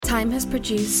Time has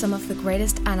produced some of the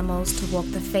greatest animals to walk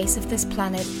the face of this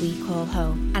planet we call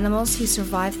home. Animals who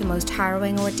survive the most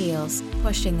harrowing ordeals,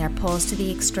 pushing their paws to the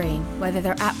extreme. Whether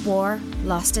they're at war,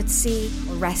 lost at sea,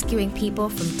 or rescuing people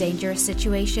from dangerous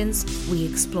situations, we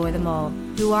explore them all.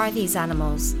 Who are these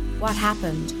animals? What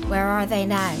happened? Where are they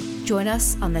now? Join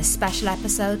us on this special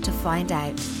episode to find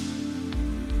out.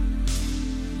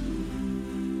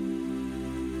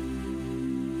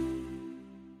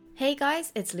 Hey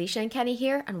guys, it's Leisha and Kenny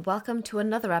here, and welcome to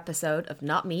another episode of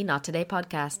Not Me, Not Today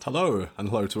podcast. Hello, and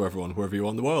hello to everyone, wherever you are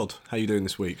in the world. How are you doing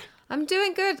this week? I'm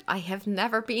doing good. I have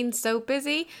never been so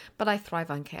busy, but I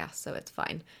thrive on chaos, so it's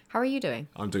fine. How are you doing?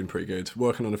 I'm doing pretty good.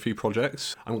 Working on a few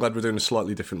projects. I'm glad we're doing a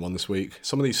slightly different one this week.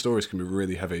 Some of these stories can be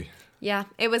really heavy. Yeah,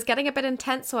 it was getting a bit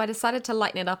intense, so I decided to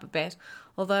lighten it up a bit.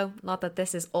 Although, not that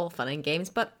this is all fun and games,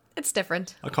 but it's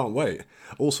different. I can't wait.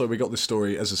 Also, we got this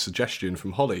story as a suggestion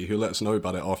from Holly, who let us know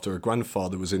about it after her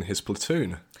grandfather was in his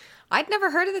platoon. I'd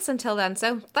never heard of this until then,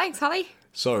 so thanks, Holly.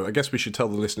 So, I guess we should tell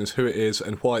the listeners who it is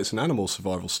and why it's an animal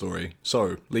survival story.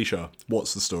 So, Leisha,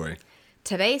 what's the story?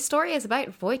 Today's story is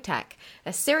about Wojtek,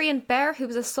 a Syrian bear who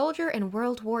was a soldier in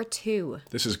World War II.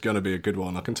 This is going to be a good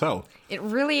one, I can tell. It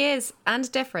really is,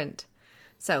 and different.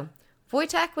 So,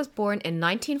 Wojtek was born in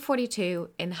 1942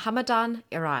 in Hamadan,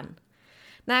 Iran.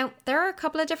 Now, there are a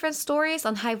couple of different stories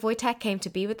on how Wojtek came to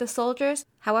be with the soldiers.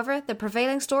 However, the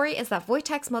prevailing story is that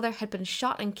Wojtek's mother had been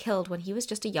shot and killed when he was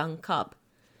just a young cub.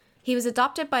 He was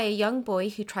adopted by a young boy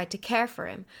who tried to care for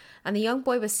him, and the young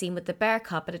boy was seen with the bear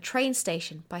cub at a train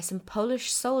station by some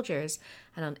Polish soldiers,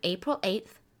 and on April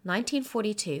 8th,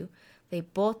 1942, they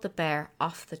bought the bear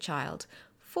off the child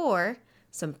for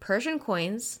some Persian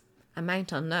coins,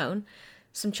 amount unknown,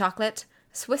 some chocolate,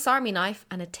 Swiss Army knife,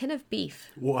 and a tin of beef.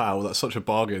 Wow, that's such a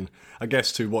bargain. I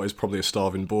guess to what is probably a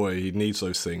starving boy, he needs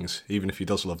those things, even if he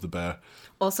does love the bear.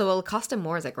 Also, it'll cost him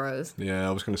more as it grows. Yeah,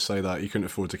 I was going to say that. He couldn't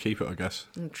afford to keep it, I guess.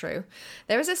 True.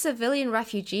 There was a civilian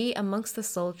refugee amongst the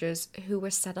soldiers who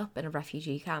were set up in a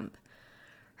refugee camp.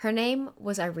 Her name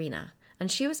was Irina,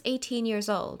 and she was 18 years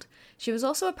old. She was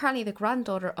also apparently the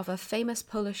granddaughter of a famous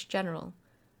Polish general.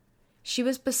 She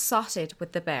was besotted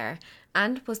with the bear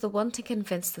and was the one to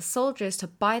convince the soldiers to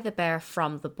buy the bear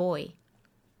from the boy.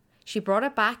 She brought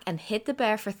it back and hid the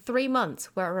bear for 3 months,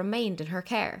 where it remained in her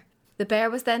care. The bear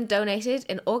was then donated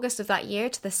in August of that year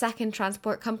to the 2nd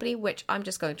Transport Company, which I'm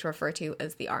just going to refer to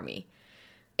as the Army.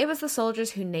 It was the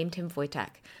soldiers who named him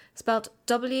Wojtek, spelled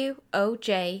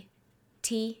Wojtek,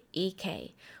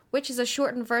 which is a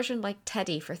shortened version like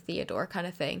Teddy for Theodore kind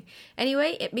of thing.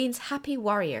 Anyway, it means happy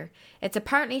warrior. It's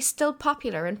apparently still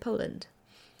popular in Poland.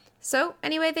 So,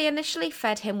 anyway, they initially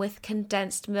fed him with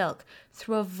condensed milk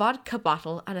through a vodka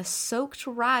bottle and a soaked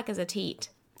rag as a teat.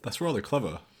 That's rather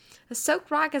clever. A soaked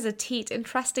rag as a teat,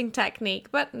 interesting technique,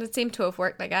 but it seemed to have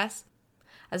worked, I guess.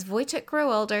 As Wojtek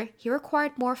grew older, he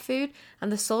required more food,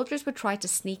 and the soldiers would try to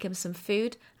sneak him some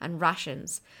food and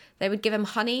rations. They would give him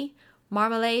honey,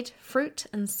 marmalade, fruit,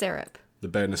 and syrup. The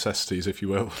bare necessities, if you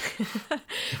will.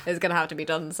 It's going to have to be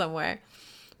done somewhere.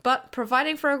 But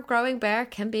providing for a growing bear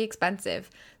can be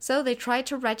expensive, so they tried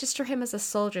to register him as a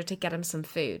soldier to get him some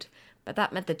food. But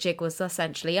that meant the jig was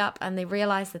essentially up, and they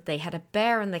realised that they had a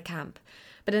bear in the camp.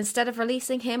 But instead of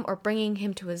releasing him or bringing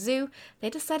him to a zoo, they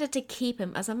decided to keep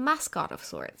him as a mascot of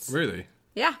sorts. Really?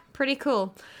 Yeah, pretty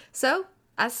cool. So,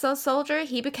 as a soldier,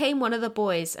 he became one of the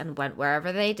boys and went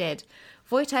wherever they did.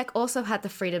 Wojtek also had the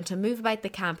freedom to move about the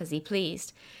camp as he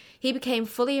pleased. He became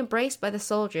fully embraced by the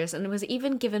soldiers and was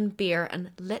even given beer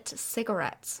and lit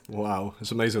cigarettes. Wow,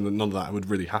 it's amazing that none of that would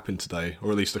really happen today,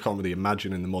 or at least I can't really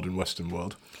imagine in the modern Western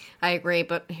world. I agree,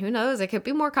 but who knows, it could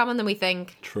be more common than we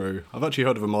think. True. I've actually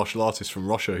heard of a martial artist from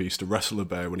Russia who used to wrestle a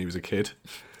bear when he was a kid.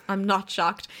 I'm not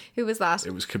shocked. Who was that?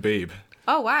 It was Khabib.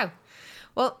 Oh, wow.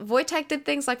 Well, Wojtek did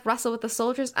things like wrestle with the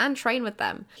soldiers and train with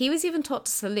them. He was even taught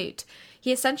to salute.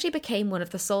 He essentially became one of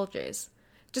the soldiers.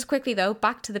 Just quickly though,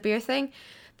 back to the beer thing.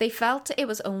 They felt it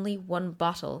was only one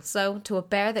bottle, so to a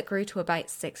bear that grew to about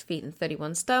 6 feet and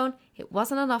 31 stone, it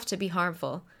wasn't enough to be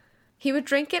harmful. He would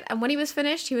drink it, and when he was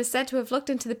finished, he was said to have looked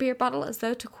into the beer bottle as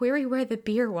though to query where the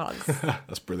beer was.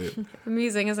 That's brilliant.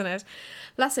 Amusing, isn't it?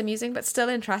 Less amusing, but still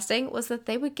interesting, was that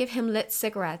they would give him lit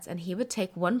cigarettes, and he would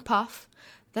take one puff,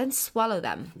 then swallow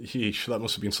them. Yeesh, that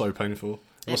must have been so painful.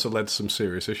 It must have led to some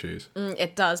serious issues.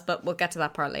 It does, but we'll get to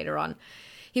that part later on.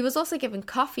 He was also given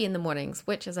coffee in the mornings,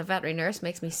 which as a veterinary nurse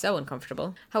makes me so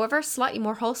uncomfortable. However, slightly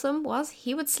more wholesome was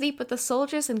he would sleep with the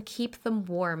soldiers and keep them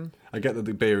warm. I get that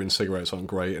the beer and cigarettes aren't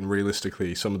great, and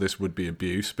realistically some of this would be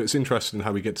abuse, but it's interesting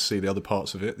how we get to see the other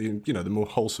parts of it, the more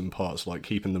wholesome parts, like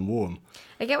keeping them warm.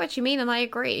 I get what you mean, and I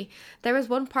agree. There was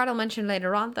one part I'll mention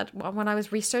later on that when I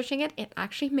was researching it, it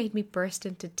actually made me burst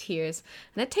into tears.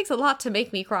 And it takes a lot to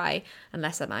make me cry,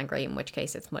 unless I'm angry, in which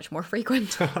case it's much more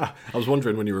frequent. I was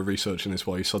wondering when you were researching this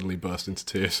why you suddenly burst into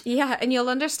tears. Yeah, and you'll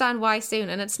understand why soon,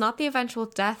 and it's not the eventual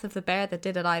death of the bear that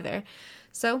did it either.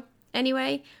 So,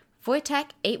 anyway,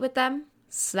 Wojtek ate with them,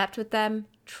 slept with them,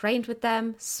 trained with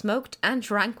them, smoked and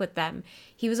drank with them.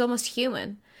 He was almost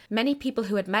human. Many people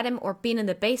who had met him or been in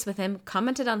the base with him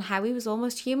commented on how he was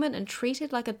almost human and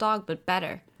treated like a dog but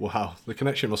better. Wow, the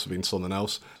connection must have been something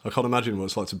else. I can't imagine what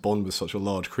it's like to bond with such a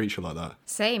large creature like that.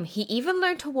 Same. He even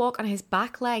learned to walk on his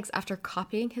back legs after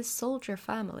copying his soldier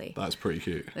family. That's pretty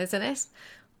cute. Isn't it?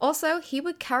 Also, he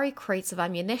would carry crates of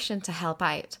ammunition to help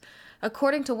out.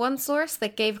 According to one source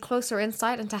that gave closer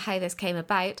insight into how this came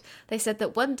about, they said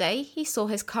that one day he saw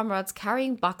his comrades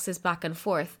carrying boxes back and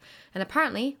forth, and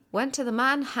apparently went to the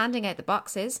man handing out the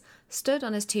boxes, stood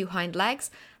on his two hind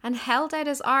legs, and held out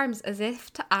his arms as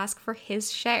if to ask for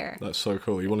his share. That's so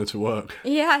cool. He wanted to work.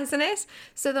 Yeah, isn't it?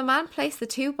 So the man placed the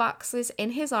two boxes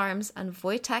in his arms, and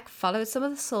Wojtek followed some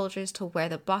of the soldiers to where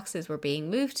the boxes were being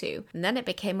moved to. And then it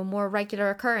became a more regular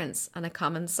occurrence and a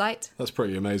common sight. That's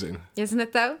pretty amazing. Isn't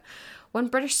it though? One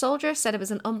British soldier said it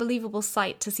was an unbelievable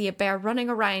sight to see a bear running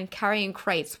around carrying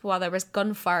crates while there was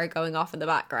gunfire going off in the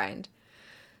background.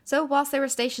 So whilst they were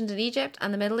stationed in Egypt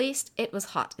and the Middle East, it was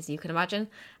hot, as you can imagine,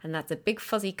 and that's a big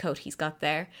fuzzy coat he's got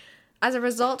there. As a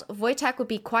result, Wojtek would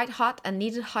be quite hot and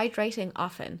needed hydrating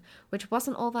often, which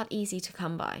wasn't all that easy to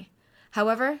come by.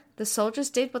 However, the soldiers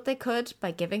did what they could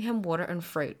by giving him water and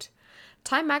fruit.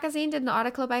 Time magazine did an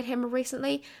article about him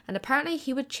recently, and apparently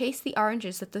he would chase the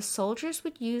oranges that the soldiers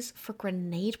would use for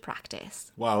grenade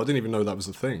practice. Wow, I didn't even know that was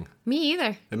a thing. Me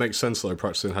either. It makes sense though,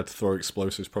 practicing how to throw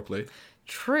explosives properly.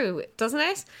 True, doesn't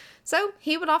it? So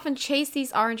he would often chase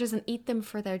these oranges and eat them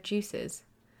for their juices.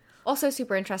 Also,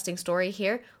 super interesting story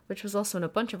here, which was also in a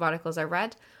bunch of articles I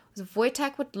read, was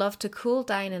Wojtek would love to cool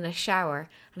down in a shower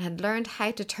and had learned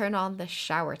how to turn on the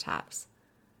shower taps.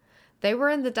 They were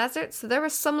in the desert, so there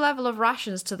was some level of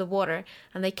rations to the water,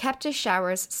 and they kept his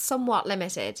showers somewhat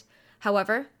limited.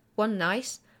 However, one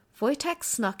night, Wojtek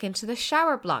snuck into the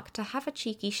shower block to have a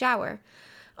cheeky shower,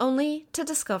 only to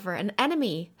discover an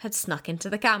enemy had snuck into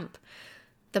the camp.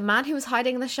 The man who was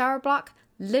hiding in the shower block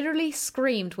literally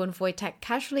screamed when Wojtek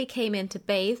casually came in to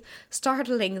bathe,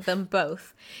 startling them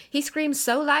both. He screamed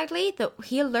so loudly that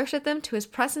he alerted them to his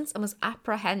presence and was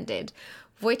apprehended.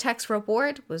 Wojtek's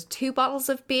reward was 2 bottles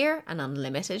of beer and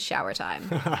unlimited shower time.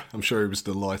 I'm sure he was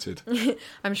delighted.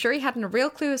 I'm sure he hadn't a real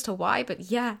clue as to why,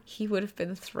 but yeah, he would have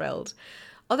been thrilled.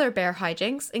 Other bear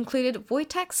hijinks included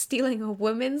Wojtek stealing a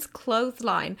woman's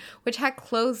clothesline, which had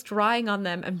clothes drying on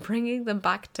them, and bringing them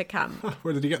back to camp.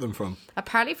 Where did he get them from?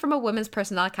 Apparently from a women's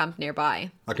personnel camp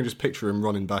nearby. I can just picture him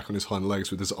running back on his hind legs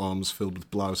with his arms filled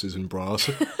with blouses and bras.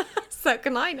 So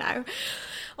can I now.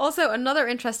 Also, another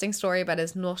interesting story about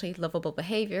his naughty, lovable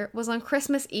behaviour was on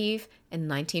Christmas Eve in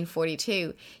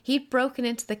 1942. He'd broken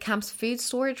into the camp's food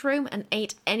storage room and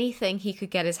ate anything he could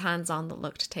get his hands on that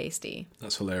looked tasty.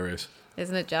 That's hilarious.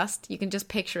 Isn't it just? You can just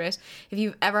picture it. If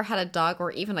you've ever had a dog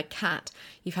or even a cat,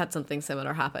 you've had something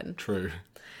similar happen. True.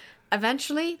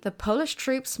 Eventually, the Polish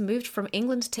troops moved from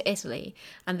England to Italy,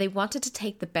 and they wanted to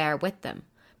take the bear with them.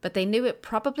 But they knew it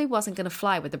probably wasn't going to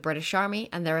fly with the British Army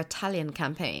and their Italian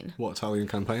campaign. What Italian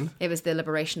campaign? It was the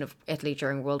liberation of Italy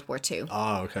during World War II.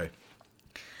 Ah, okay.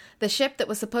 The ship that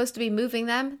was supposed to be moving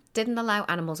them didn't allow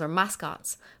animals or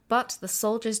mascots, but the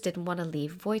soldiers didn't want to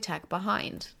leave Wojtek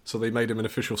behind. So they made him an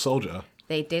official soldier?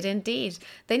 They did indeed.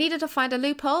 They needed to find a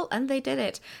loophole, and they did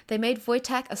it. They made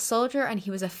Wojtek a soldier, and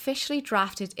he was officially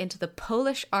drafted into the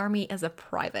Polish army as a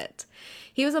private.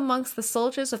 He was amongst the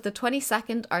soldiers of the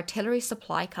 22nd Artillery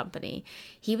Supply Company.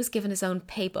 He was given his own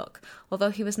paybook,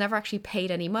 although he was never actually paid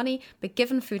any money, but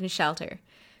given food and shelter.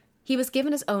 He was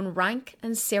given his own rank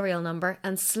and serial number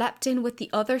and slept in with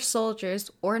the other soldiers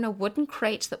or in a wooden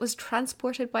crate that was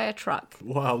transported by a truck.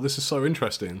 Wow, this is so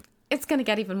interesting. It's going to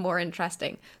get even more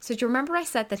interesting. So do you remember I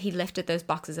said that he lifted those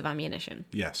boxes of ammunition?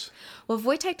 Yes. Well,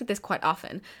 Wojtek did this quite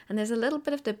often, and there's a little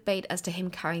bit of debate as to him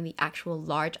carrying the actual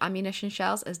large ammunition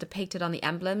shells as depicted on the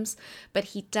emblems, but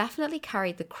he definitely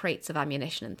carried the crates of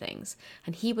ammunition and things,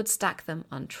 and he would stack them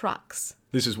on trucks.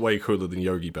 This is way cooler than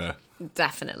Yogi Bear.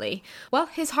 Definitely. Well,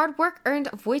 his hard work earned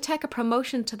Wojtek a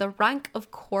promotion to the rank of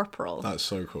corporal. That's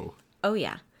so cool. Oh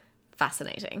yeah.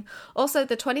 fascinating. Also,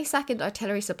 the 22nd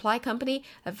Artillery Supply Company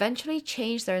eventually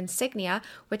changed their insignia,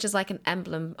 which is like an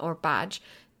emblem or badge,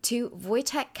 to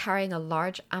Wojtek carrying a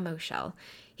large ammo shell.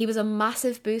 He was a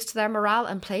massive boost to their morale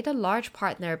and played a large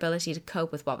part in their ability to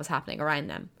cope with what was happening around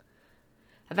them.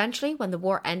 Eventually, when the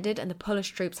war ended and the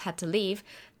Polish troops had to leave,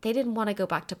 they didn't want to go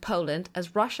back to Poland,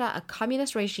 as Russia, a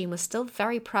communist regime, was still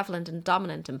very prevalent and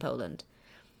dominant in Poland.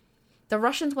 The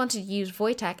Russians wanted to use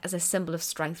Wojtek as a symbol of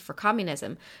strength for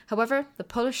communism. However, the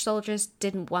Polish soldiers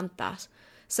didn't want that.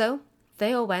 So,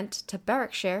 they all went to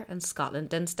Berwickshire and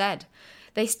Scotland instead.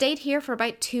 They stayed here for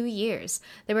about 2 years.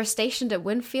 They were stationed at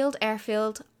Winfield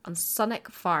Airfield on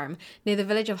Sonnick Farm, near the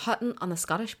village of Hutton on the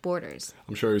Scottish borders.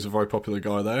 I'm sure he was a very popular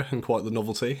guy there and quite the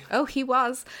novelty. Oh, he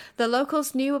was. The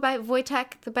locals knew about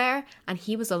Wojtek the bear, and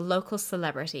he was a local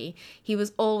celebrity. He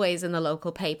was always in the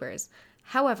local papers.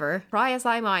 However, try as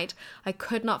I might, I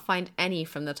could not find any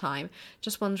from the time,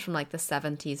 just ones from like the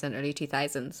 70s and early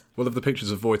 2000s. We'll have the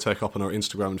pictures of Wojtek up on our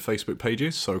Instagram and Facebook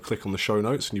pages, so click on the show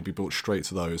notes and you'll be brought straight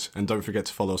to those. And don't forget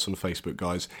to follow us on Facebook,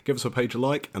 guys. Give us a page a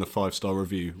like and a 5-star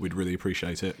review. We'd really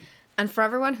appreciate it. And for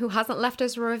everyone who hasn't left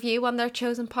us a review on their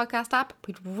chosen podcast app,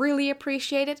 we'd really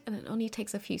appreciate it, and it only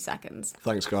takes a few seconds.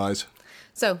 Thanks, guys.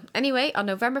 So, anyway, on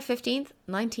November 15th,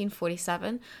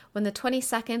 1947, when the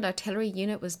 22nd Artillery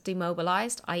Unit was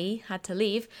demobilised, i.e. had to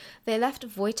leave, they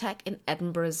left Wojtek in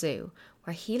Edinburgh Zoo,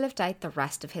 where he lived out the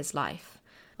rest of his life.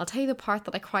 I'll tell you the part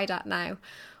that I cried at now.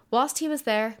 Whilst he was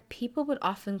there, people would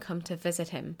often come to visit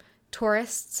him.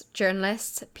 Tourists,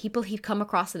 journalists, people he'd come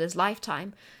across in his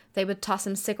lifetime. They would toss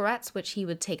him cigarettes, which he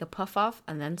would take a puff of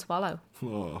and then swallow.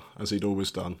 Oh, as he'd always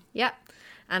done. Yep.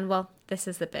 And well, this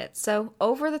is the bit. So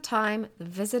over the time, the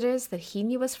visitors that he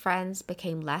knew as friends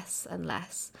became less and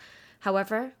less.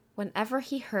 However, whenever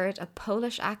he heard a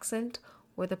Polish accent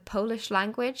or the Polish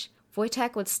language,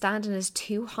 Wojtek would stand on his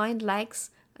 2 hind legs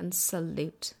and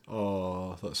salute.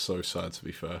 Oh, that's so sad, to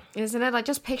be fair. Isn't it? I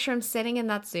just picture him sitting in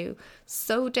that zoo,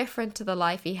 so different to the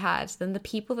life he had than the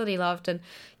people that he loved and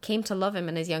came to love him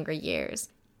in his younger years.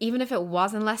 Even if it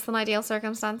was in less than ideal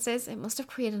circumstances, it must have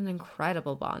created an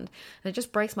incredible bond. And it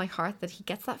just breaks my heart that he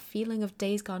gets that feeling of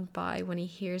days gone by when he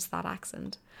hears that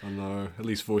accent. I know. At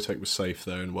least Wojtek was safe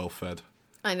there and well fed.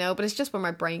 I know, but it's just where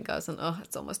my brain goes and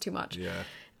it's almost too much. Yeah.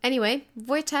 Anyway,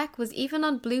 Wojtek was even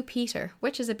on Blue Peter,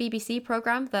 which is a BBC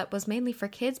programme that was mainly for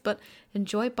kids but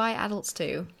enjoyed by adults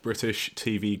too. British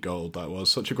TV gold, that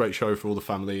was. Such a great show for all the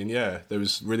family, and yeah, there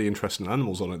was really interesting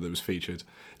animals on it that was featured.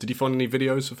 Did you find any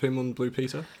videos of him on Blue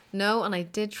Peter? No, and I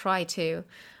did try to.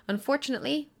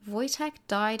 Unfortunately, Wojtek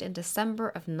died in December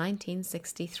of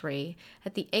 1963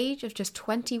 at the age of just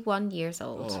 21 years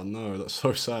old. Oh no, that's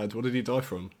so sad. What did he die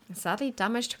from? Sadly,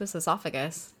 damage to his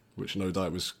esophagus. Which no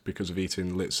doubt was because of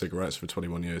eating lit cigarettes for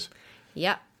 21 years.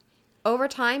 Yep. Over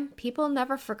time, people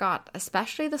never forgot,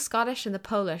 especially the Scottish and the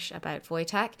Polish, about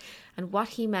Wojtek and what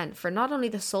he meant for not only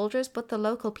the soldiers but the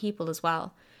local people as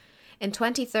well. In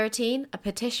 2013, a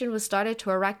petition was started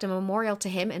to erect a memorial to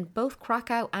him in both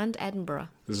Krakow and Edinburgh.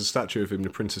 There's a statue of him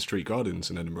in Princes Street Gardens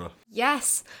in Edinburgh.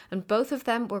 Yes, and both of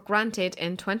them were granted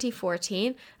in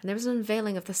 2014, and there was an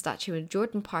unveiling of the statue in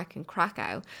Jordan Park in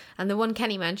Krakow. And the one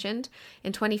Kenny mentioned,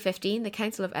 in 2015, the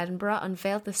Council of Edinburgh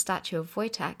unveiled the statue of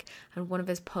Wojtek and one of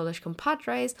his Polish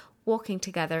compadres walking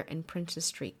together in Princes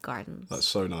Street Gardens. That's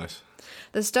so nice.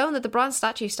 The stone that the bronze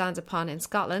statue stands upon in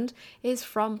Scotland is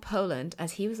from Poland,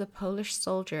 as he was a Polish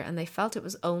soldier and they felt it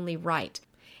was only right.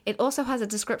 It also has a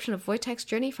description of Wojtek's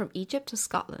journey from Egypt to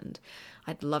Scotland.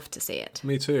 I'd love to see it.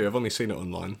 Me too, I've only seen it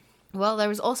online. Well, there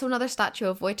was also another statue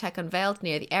of Wojtek unveiled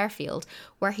near the airfield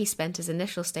where he spent his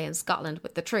initial stay in Scotland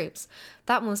with the troops.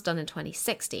 That one was done in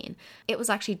 2016. It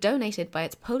was actually donated by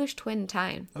its Polish twin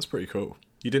town. That's pretty cool.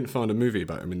 You didn't find a movie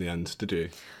about him in the end, did you?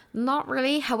 Not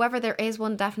really. However, there is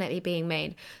one definitely being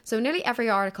made. So nearly every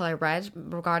article I read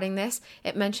regarding this,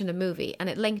 it mentioned a movie and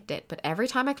it linked it. But every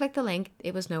time I clicked the link,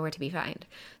 it was nowhere to be found.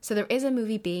 So there is a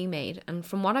movie being made. And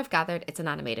from what I've gathered, it's an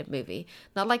animated movie.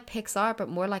 Not like Pixar, but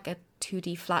more like a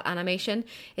 2D flat animation.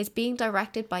 It's being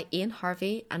directed by Ian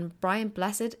Harvey and Brian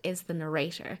Blessed is the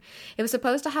narrator. It was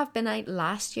supposed to have been out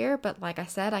last year, but like I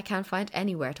said, I can't find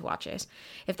anywhere to watch it.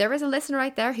 If there is a listener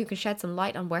out there who can shed some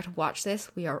light on where to watch this,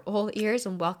 we are all ears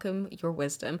and welcome your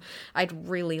wisdom. I'd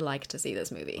really like to see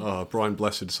this movie. Oh, Brian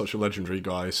Blessed is such a legendary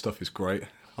guy. His stuff is great.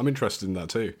 I'm interested in that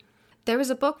too. There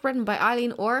was a book written by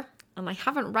Eileen Orr, and I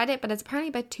haven't read it, but it's apparently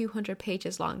about 200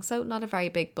 pages long, so not a very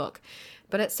big book.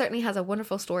 But it certainly has a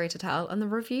wonderful story to tell, and the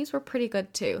reviews were pretty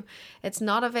good too. It's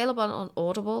not available on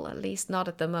Audible, at least not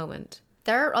at the moment.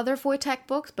 There are other Wojtek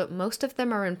books, but most of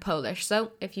them are in Polish,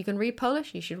 so if you can read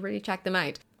Polish, you should really check them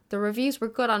out. The reviews were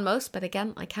good on most, but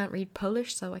again, I can't read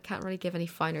Polish, so I can't really give any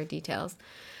finer details.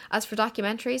 As for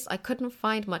documentaries, I couldn't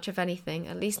find much of anything,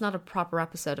 at least not a proper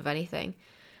episode of anything.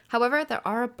 However, there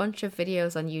are a bunch of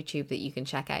videos on YouTube that you can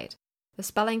check out. The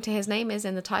spelling to his name is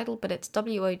in the title, but it's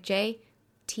Wojtek.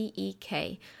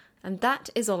 And that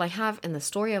is all I have in the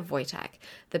story of Wojtek,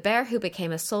 the bear who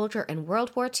became a soldier in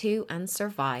World War II and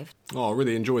survived. Oh, I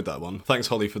really enjoyed that one. Thanks,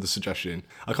 Holly, for the suggestion.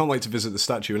 I can't wait to visit the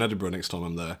statue in Edinburgh next time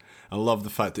I'm there. I love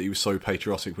the fact that he was so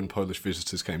patriotic when Polish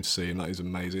visitors came to see him. That is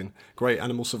amazing. Great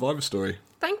animal survivor story.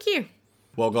 Thank you.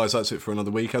 Well, guys, that's it for another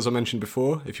week. As I mentioned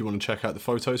before, if you want to check out the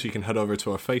photos, you can head over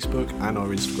to our Facebook and our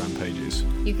Instagram pages.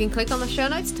 You can click on the show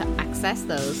notes to access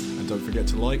those. And don't forget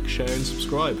to like, share and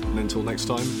subscribe. And until next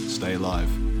time, stay alive.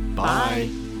 Bye. Bye.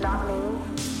 Not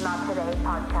me, not today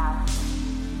podcast.